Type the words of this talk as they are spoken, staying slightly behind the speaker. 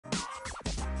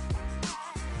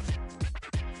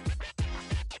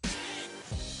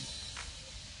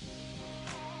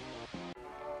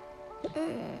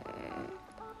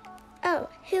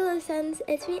Hello sons,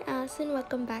 it's me Allison.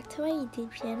 Welcome back to my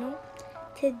YouTube channel.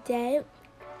 Today,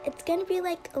 it's gonna be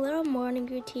like a little morning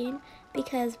routine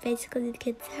because basically the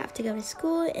kids have to go to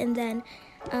school and then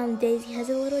Daisy has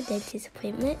a little dentist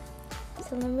appointment.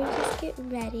 So let me just get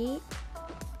ready.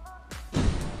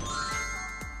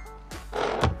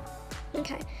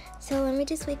 Okay, so let me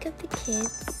just wake up the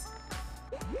kids.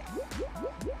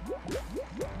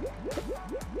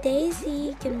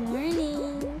 Daisy, good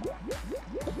morning.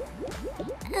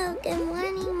 Oh, good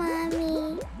morning,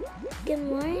 Mommy. Good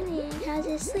morning. How's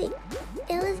your sleep?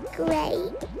 It was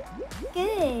great.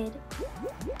 Good.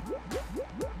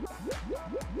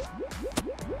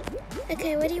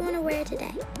 Okay, what do you want to wear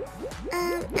today?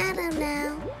 I don't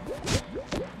know.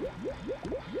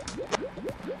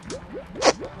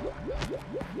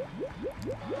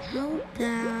 How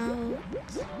about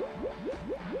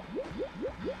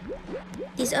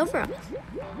these overalls?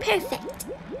 Perfect.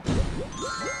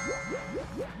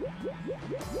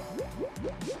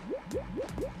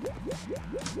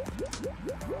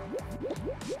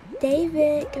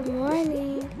 David, good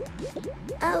morning.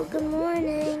 Oh, good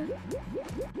morning.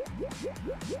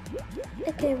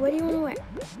 Okay, what do you want to wear?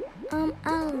 I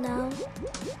don't know.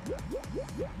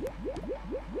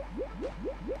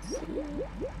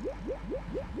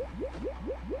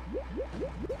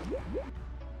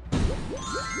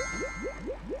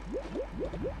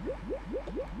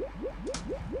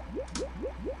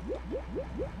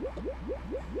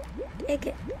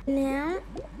 Okay, now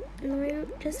let me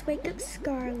just wake up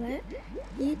Scarlett.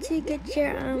 You two get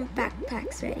your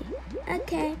backpacks ready.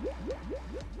 Okay.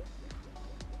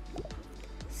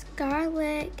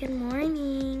 Scarlett, good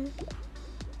morning.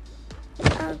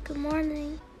 Oh, good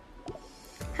morning.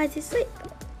 How's your sleep?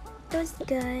 It was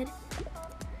good.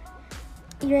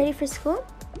 You ready for school?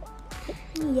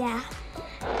 Yeah.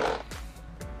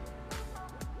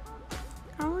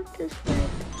 I'll just wait.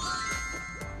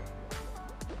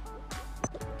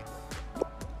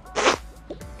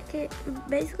 Okay,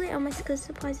 basically all my school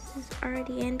supplies is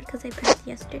already in because I passed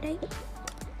yesterday.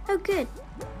 Oh, good.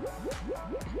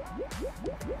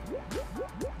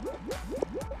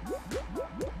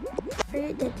 For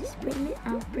your dentist appointment,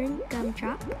 I'll bring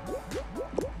gumdrop.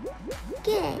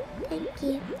 Good. Thank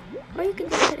you. Or you can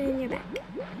just put it in your bag.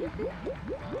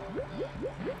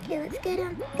 Okay, let's go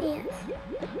downstairs.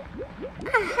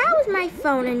 How is my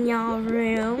phone in y'all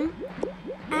room?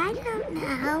 I don't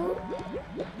know.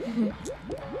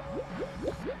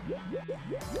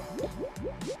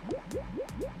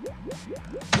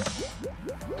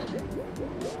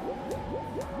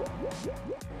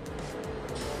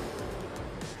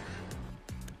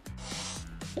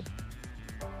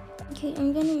 Okay,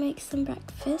 I'm gonna make some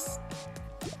breakfast.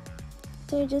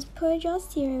 So just put your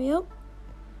cereal.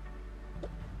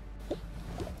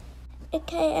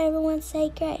 Okay, everyone say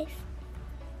grace.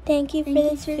 Thank you for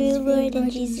this food, Lord, in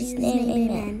Jesus' name,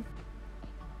 amen.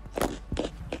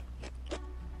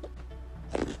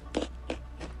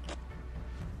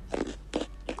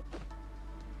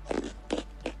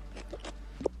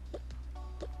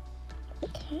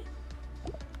 Okay,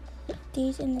 put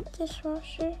these in the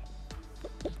dishwasher.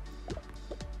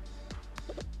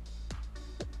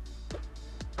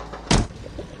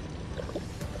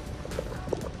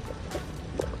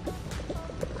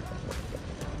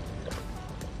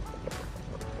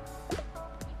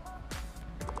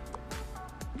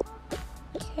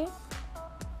 Okay,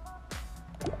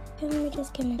 and let me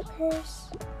just get my purse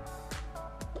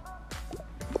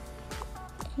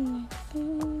and my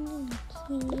phone, my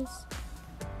keys,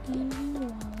 and my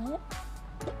wallet.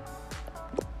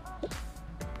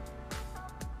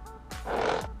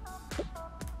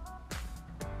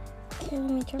 Okay,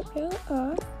 let me drop it all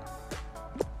off.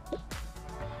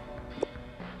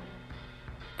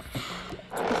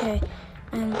 Okay,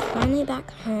 I'm finally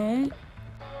back home.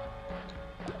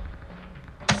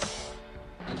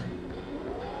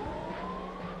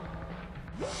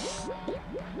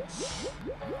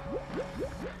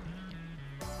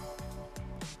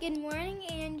 Good morning,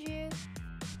 Andrew.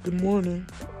 Good morning.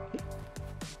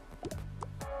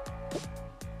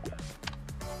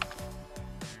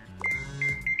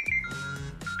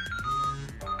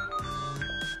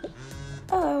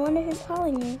 Oh, I wonder who's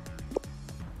calling me.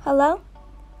 Hello?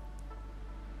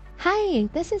 Hi,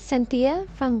 this is Cynthia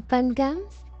from Fun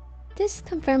Gums. Just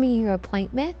confirming your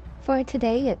appointment for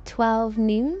today at 12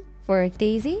 noon for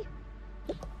Daisy.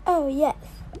 Oh, yes.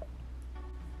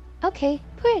 Okay,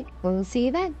 great. We'll see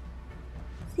you then.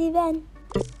 See you then.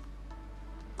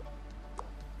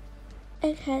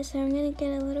 Okay, so I'm gonna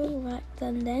get a little work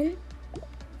done then.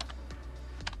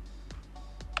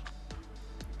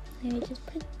 Let me just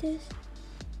put this.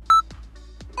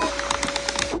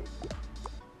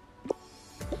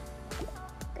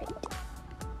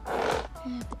 I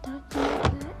have a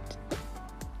document that.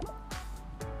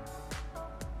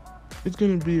 It's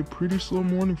gonna be a pretty slow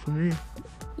morning for me.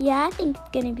 Yeah, I think it's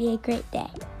gonna be a great day.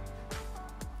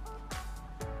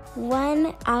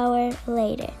 1 hour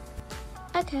later.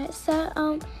 Okay,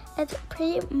 so it's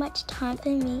pretty much time for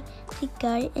me to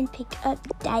go and pick up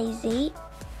Daisy.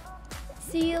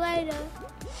 See you later.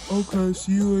 Okay,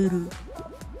 see you later.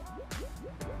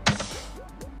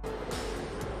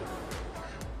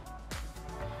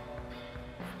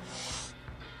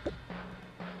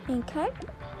 Okay.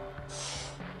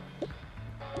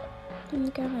 Let me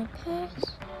grab my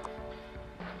purse.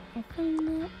 I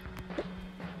found that.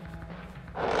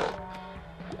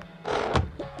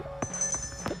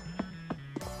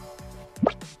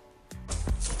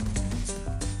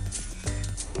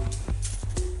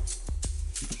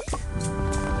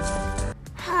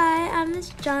 Hi, I'm Miss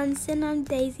Johnson. I'm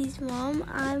Daisy's mom.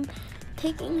 I'm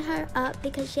picking her up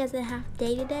because she has a half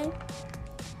day today.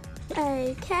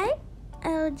 Okay,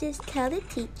 I'll just tell the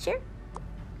teacher.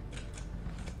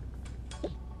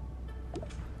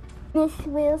 Miss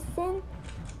Wilson,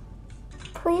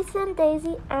 please send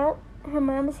Daisy out. Her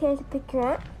mom is here to pick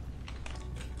her up.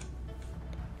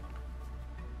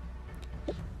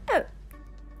 Oh,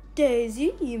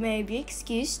 Daisy, you may be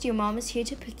excused. Your mom is here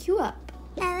to pick you up.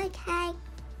 Okay.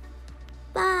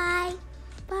 Bye.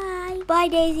 Bye. Bye,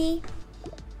 Daisy.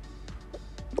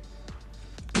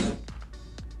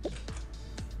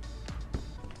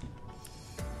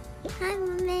 Hi,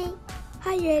 Mommy.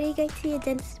 Hi, you ready to go to your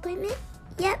dentist appointment?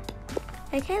 Yep.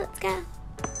 Okay, let's go.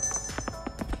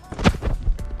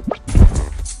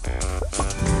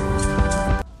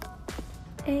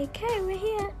 Okay, we're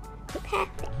here.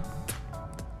 Perfect.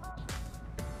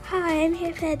 Hi, I'm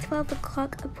here for a 12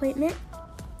 o'clock appointment.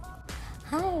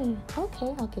 Hi.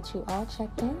 Okay, I'll get you all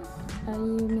checked in. Are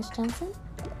you Miss Johnson?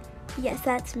 Yes,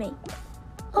 that's me.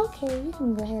 Okay, you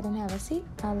can go ahead and have a seat.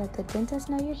 I'll let the dentist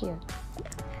know you're here.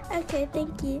 Okay,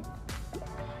 thank you.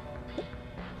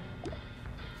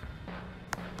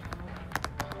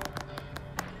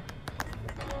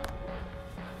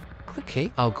 Okay,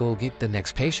 I'll go get the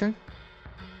next patient.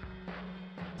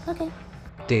 Okay.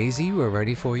 Daisy, we're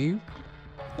ready for you.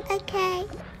 Okay.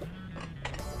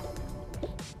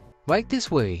 Right this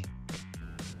way.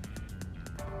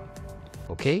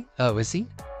 Okay, Lizzie.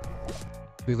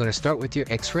 We're gonna start with your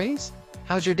x-rays.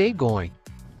 How's your day going?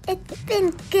 It's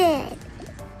been good.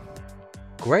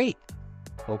 Great.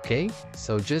 Okay,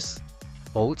 so just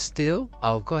hold still.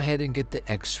 I'll go ahead and get the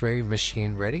x-ray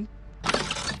machine ready.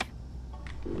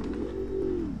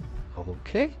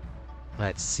 Okay,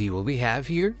 let's see what we have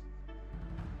here.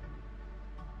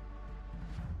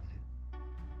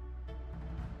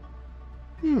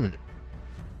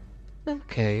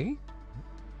 Okay.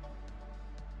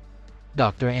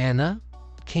 Dr. Anna,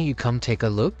 can you come take a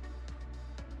look?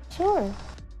 Sure.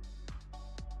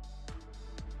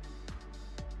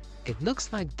 It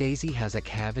looks like Daisy has a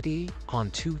cavity on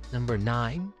tooth number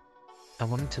 9. I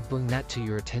wanted to bring that to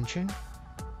your attention.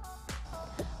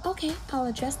 Okay, I'll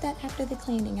address that after the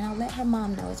cleaning and I'll let her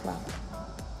mom know as well.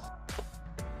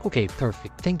 Okay,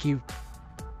 perfect. Thank you.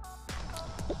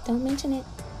 Don't mention it.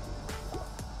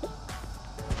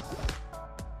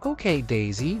 Okay,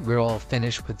 Daisy, we're all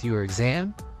finished with your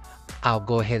exam. I'll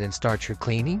go ahead and start your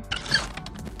cleaning.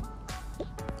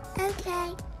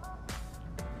 Okay.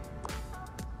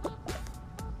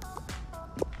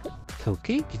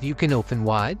 Okay, if you can open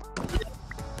wide.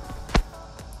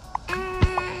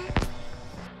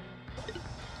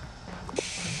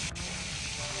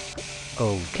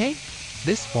 Okay,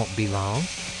 this won't be long.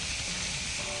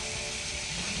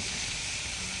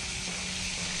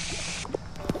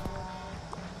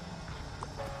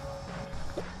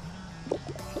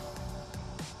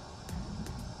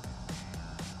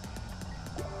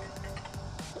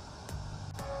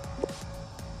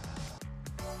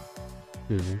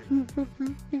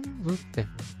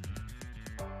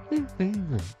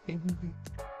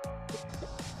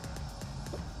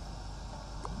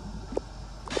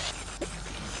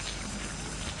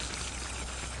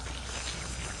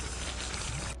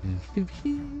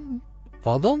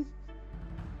 Follow?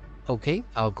 Okay,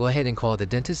 I'll go ahead and call the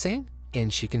dentist in,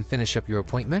 and she can finish up your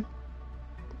appointment.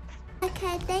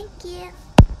 Okay, thank you.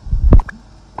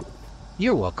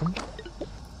 You're welcome.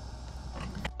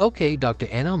 Okay, Dr.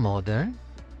 Anna, I'm all done.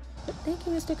 Thank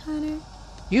you, Mr. Connor.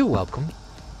 You're welcome.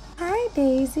 Hi,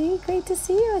 Daisy. Great to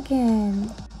see you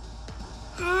again.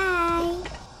 Hi.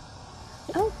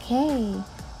 Okay,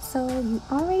 so you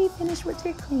already finished with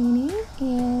your cleaning,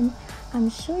 and I'm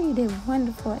sure you did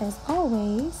wonderful as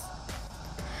always.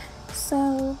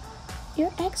 So,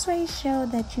 your x-rays show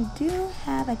that you do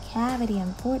have a cavity,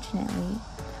 unfortunately,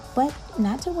 But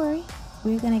not to worry,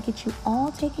 we're gonna get you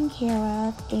all taken care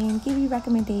of and give you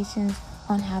recommendations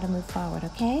on how to move forward,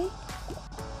 okay?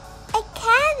 A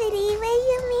cavity? What do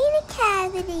you mean a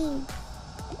cavity?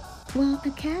 Well,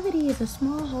 a cavity is a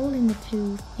small hole in the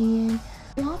tooth, and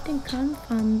it often come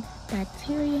from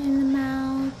bacteria in the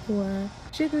mouth or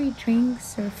sugary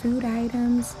drinks or food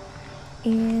items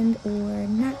and or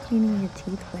not cleaning your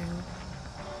teeth well.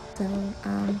 So,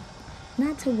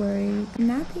 not to worry, I'm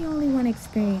not the only one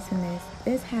experiencing this.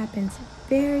 This happens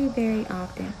very, very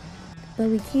often, but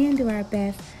we can do our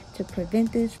best to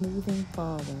prevent this moving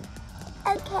forward.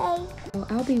 Okay. So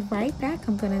I'll be right back.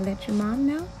 I'm gonna let your mom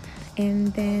know,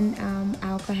 and then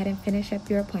I'll go ahead and finish up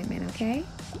your appointment, okay?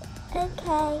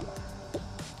 Okay.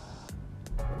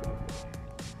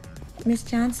 Miss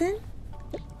Johnson?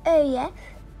 Oh, yes.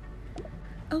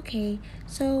 Okay,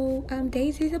 so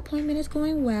Daisy's appointment is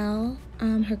going well.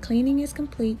 Her cleaning is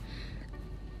complete.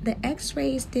 The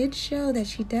x-rays did show that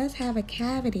she does have a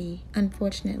cavity,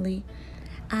 unfortunately.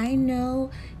 I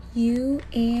know you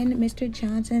and Mr.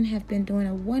 Johnson have been doing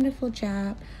a wonderful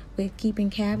job with keeping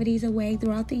cavities away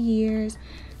throughout the years.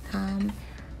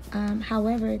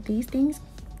 However, these things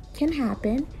can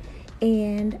happen,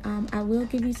 and I will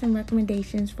give you some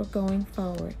recommendations for going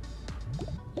forward.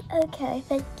 Okay,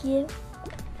 thank you.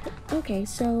 Okay,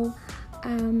 so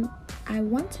I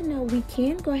want to know, we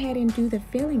can go ahead and do the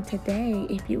filling today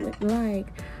if you would like.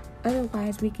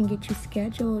 Otherwise, we can get you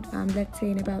scheduled, let's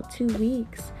say in about 2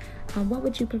 weeks. What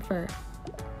would you prefer?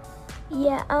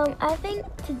 Yeah, I think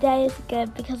today is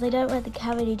good because I don't want the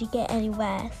cavity to get any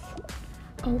worse.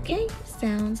 Okay,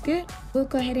 sounds good. We'll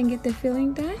go ahead and get the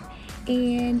filling done,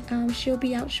 and she'll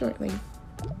be out shortly.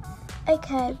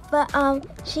 Okay, but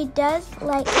she does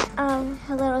like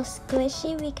her little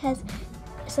squishy because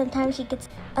sometimes she gets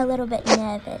a little bit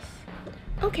nervous.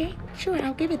 Okay, sure,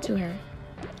 I'll give it to her.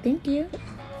 Thank you.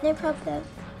 No problem.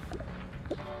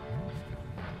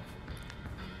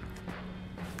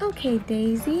 Okay,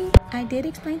 Daisy, I did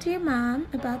explain to your mom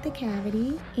about the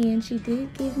cavity, and she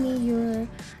did give me your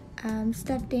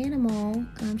stuffed animal.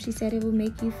 She said it will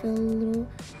make you feel a little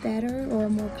better or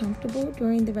more comfortable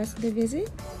during the rest of the visit.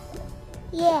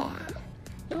 Yeah.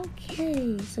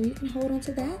 Okay, so you can hold on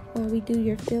to that while we do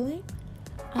your filling.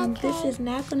 This Okay. is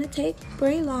not going to take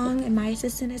very long, and my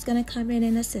assistant is going to come in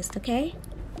and assist, okay?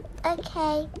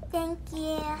 Okay, thank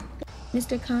you.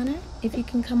 Mr. Connor, if you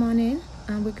can come on in,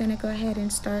 we're going to go ahead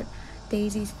and start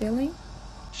Daisy's filling.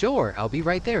 Sure, I'll be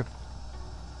right there.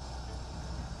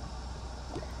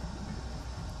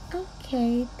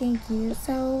 Okay, thank you.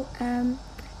 So,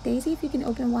 Daisy, if you can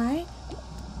open wide.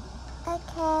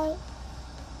 Okay.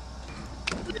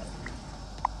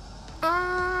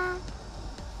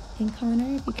 And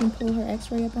Connor, if you can pull her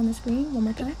x-ray up on the screen one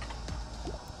more time.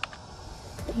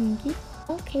 Thank you.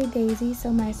 Okay, Daisy, so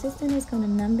my assistant is going to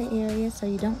numb the area so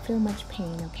you don't feel much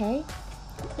pain, okay?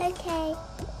 Okay.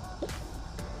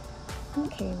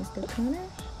 Okay, Mr. Connor.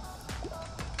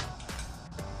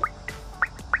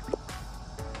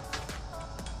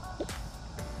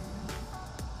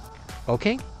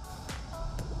 Okay?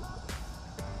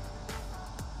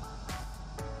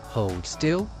 Hold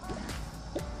still.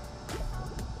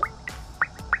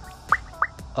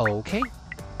 Okay.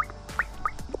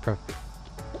 Perfect.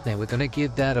 Now we're gonna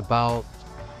give that about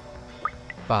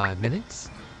 5 minutes.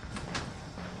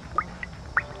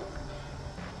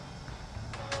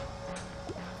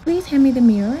 Please hand me the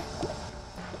mirror.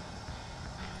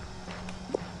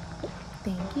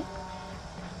 Thank you.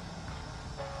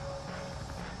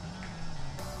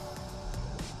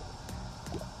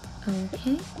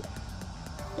 Okay.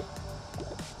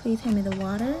 Please hand me the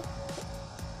water.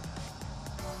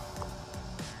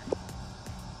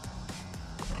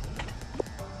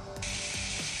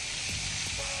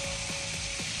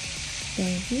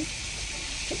 Thank you.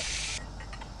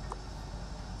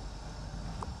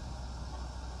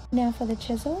 Now for the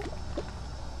chisel.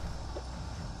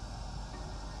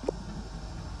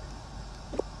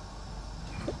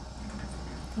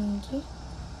 Thank you.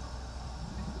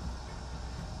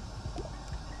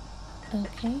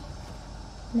 Okay.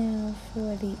 Now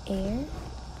for the air.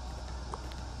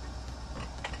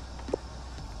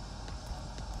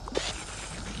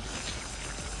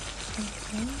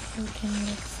 Okay, everything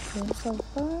looks good so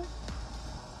far.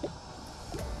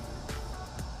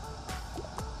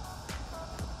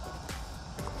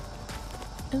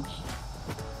 Okay.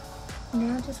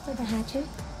 Now just for the hatchet.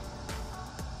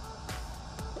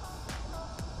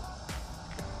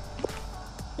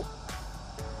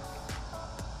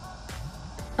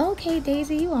 Okay,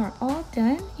 Daisy, you are all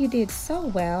done. You did so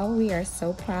well. We are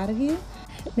so proud of you.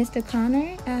 Mr.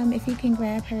 Connor, if you can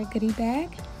grab her goodie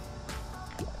bag.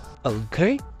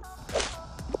 Okay.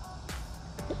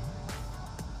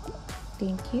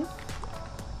 Thank you.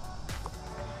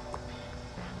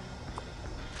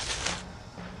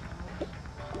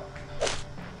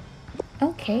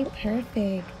 Okay,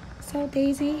 perfect. So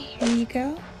Daisy, here you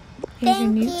go. Here's your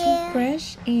Thank new you.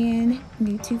 toothbrush and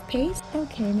new toothpaste.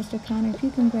 Okay, Mr. Connor, if you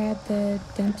can grab the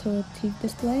dental teeth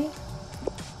display.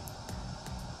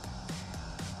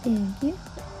 Thank you.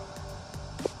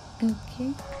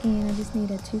 Okay, and I just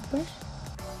need a toothbrush.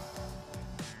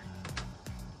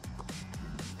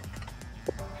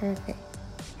 Perfect.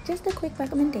 Just a quick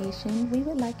recommendation, we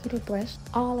would like you to brush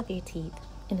all of your teeth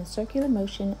in a circular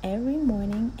motion every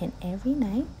morning and every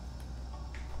night.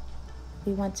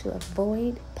 We want to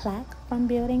avoid plaque from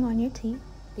building on your teeth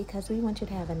because we want you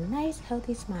to have a nice,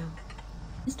 healthy smile.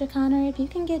 Mr. Connor, if you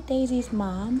can get Daisy's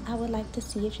mom, I would like to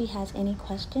see if she has any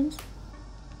questions.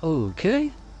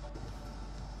 Okay.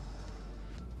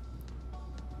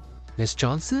 Miss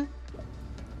Johnson?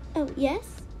 Oh,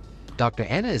 yes? Dr.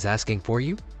 Anna is asking for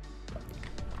you.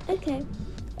 Okay.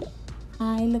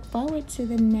 I look forward to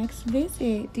the next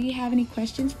visit. Do you have any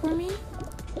questions for me?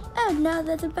 Oh, no,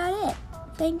 that's about it.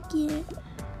 Thank you.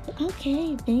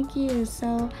 Okay, thank you.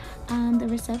 So, the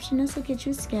receptionist will get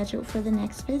you scheduled for the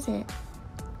next visit.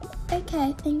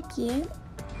 Okay, thank you.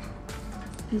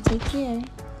 You take care.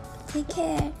 Take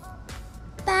care.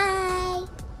 Bye.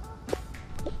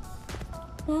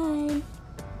 Bye.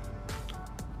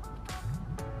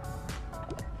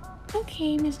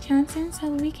 Okay, Miss Johnson, so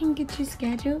we can get you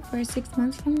scheduled for 6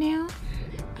 months from now.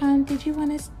 Did you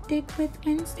want to stick with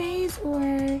Wednesdays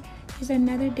or is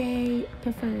another day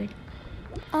preferred?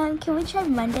 Can we try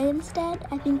Monday instead?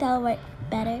 I think that'll work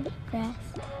better for us.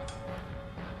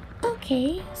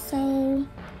 Okay, so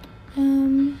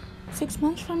 6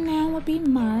 months from now will be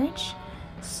March.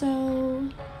 So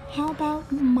how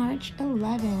about March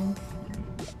 11th?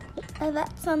 Oh,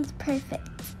 that sounds perfect.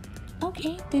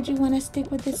 Okay, did you want to stick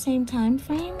with the same time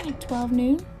frame, like 12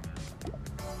 noon?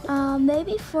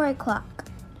 Maybe 4 o'clock.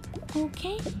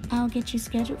 Okay, I'll get you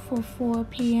scheduled for 4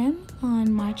 p.m.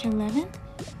 on March 11th.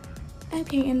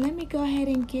 Okay, and let me go ahead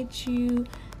and get you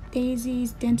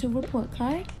Daisy's dental report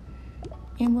card.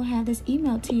 And we'll have this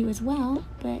emailed to you as well,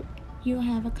 but you'll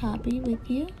have a copy with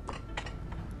you.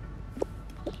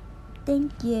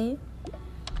 Thank you.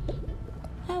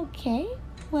 Okay,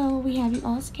 well, we have you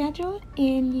all scheduled,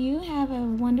 and you have a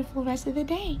wonderful rest of the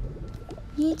day.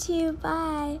 You too.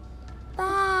 Bye.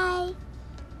 Bye.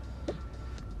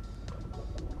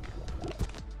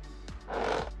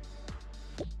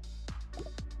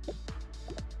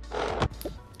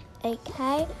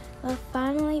 Okay, we're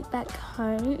finally back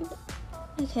home.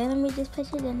 Okay, let me just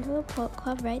put your dental report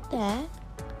card right there.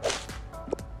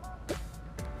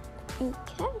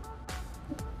 Okay.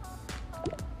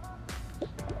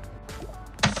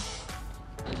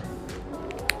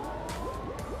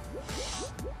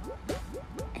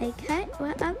 Okay,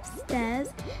 we're upstairs,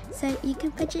 so you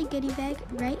can put your goodie bag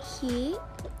right here.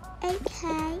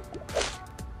 Okay.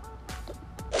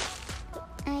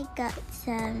 I got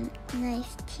some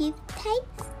nice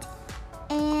toothpaste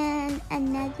and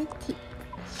another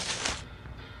toothbrush.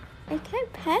 Okay,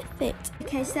 perfect.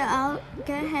 Okay, so I'll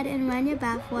go ahead and run your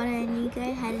bath water and you go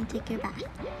ahead and take your bath.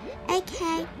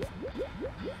 Okay.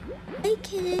 Hey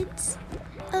kids.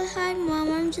 Oh, hi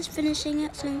Mom, I'm just finishing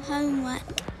up some homework.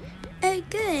 Oh,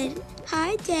 good.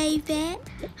 Hi David.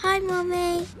 Hi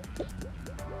Mommy.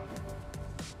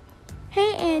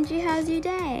 Hey Andrew, how's your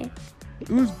day? It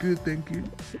was good, thank you.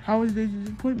 How was Daisy's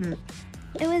appointment?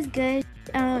 It was good.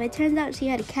 It turns out she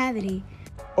had a cavity.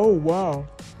 Oh, wow.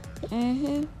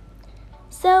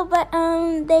 So, but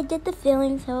they did the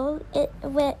filling, so it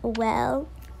went well.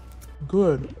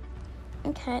 Good.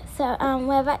 Okay, so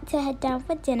we're about to head down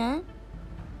for dinner.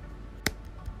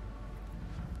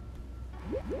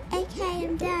 Okay,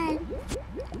 I'm done.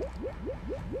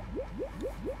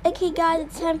 Okay, guys,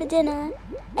 it's time for dinner.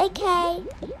 Okay.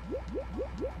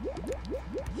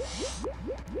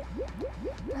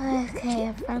 Okay,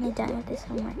 I'm finally done with this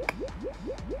homework.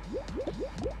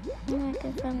 Now I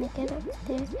can finally get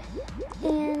upstairs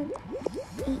and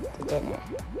eat dinner.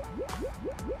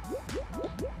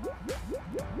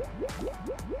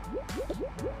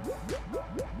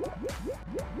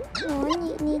 Oh,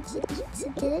 you need to eat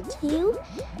some dinner too?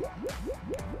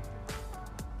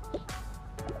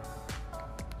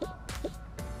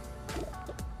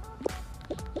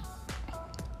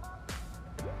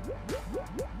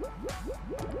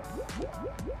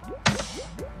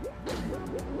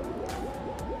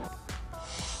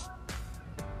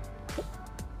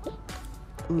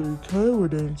 Okay, we're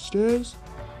downstairs.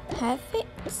 Perfect.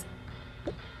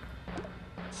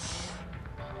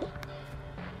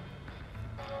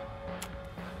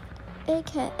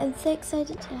 Okay, I'm so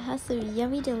excited to have some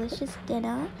yummy, delicious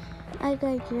dinner. I'm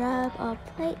going to grab our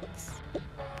plates.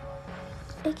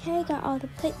 Okay, got all the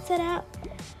plates set out.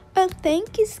 Oh,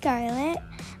 thank you, Scarlett.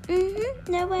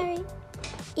 No worry.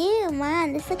 Ew,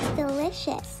 Mom, this looks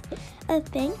delicious. Oh,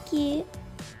 thank you.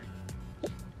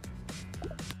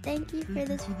 Thank you for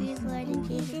this food, Lord, in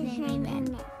Jesus' name,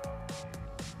 amen.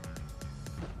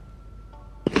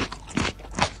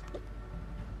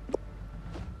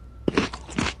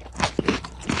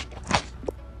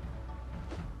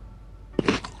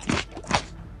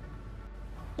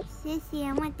 Sissy,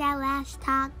 I want that last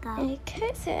taco.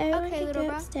 Okay, so everyone Okay, can little go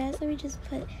bro. upstairs. Let me just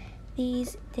put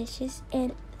these dishes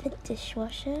in the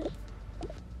dishwasher.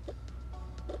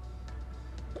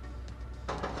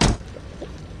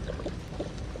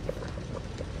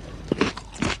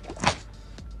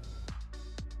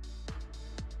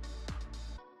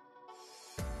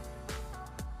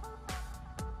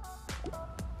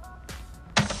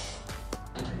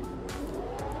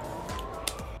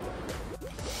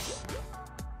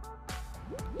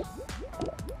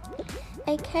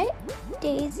 Okay,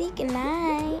 Daisy, good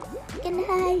night. Good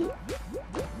night.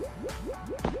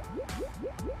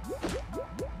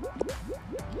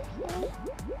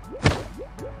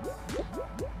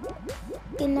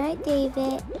 Good night,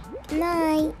 David. Good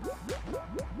night.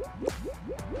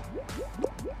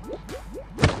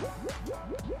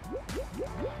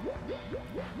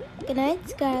 Good night,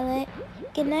 Scarlett.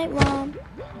 Good night, Mom,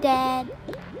 Dad.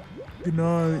 Good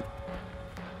night.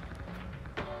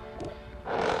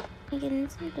 I'm getting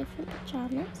some different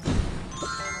pajamas.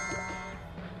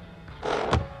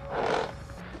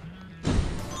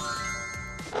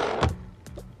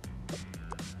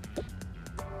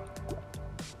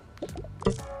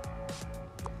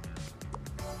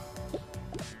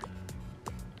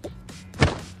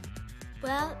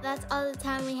 Well, that's all the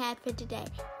time we had for today.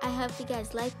 I hope you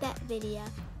guys liked that video.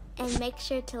 And make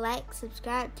sure to like,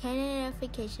 subscribe, turn on the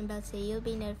notification bell so you'll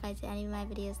be notified to any of my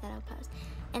videos that I'll post.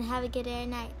 And have a good day or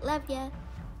night. Love ya!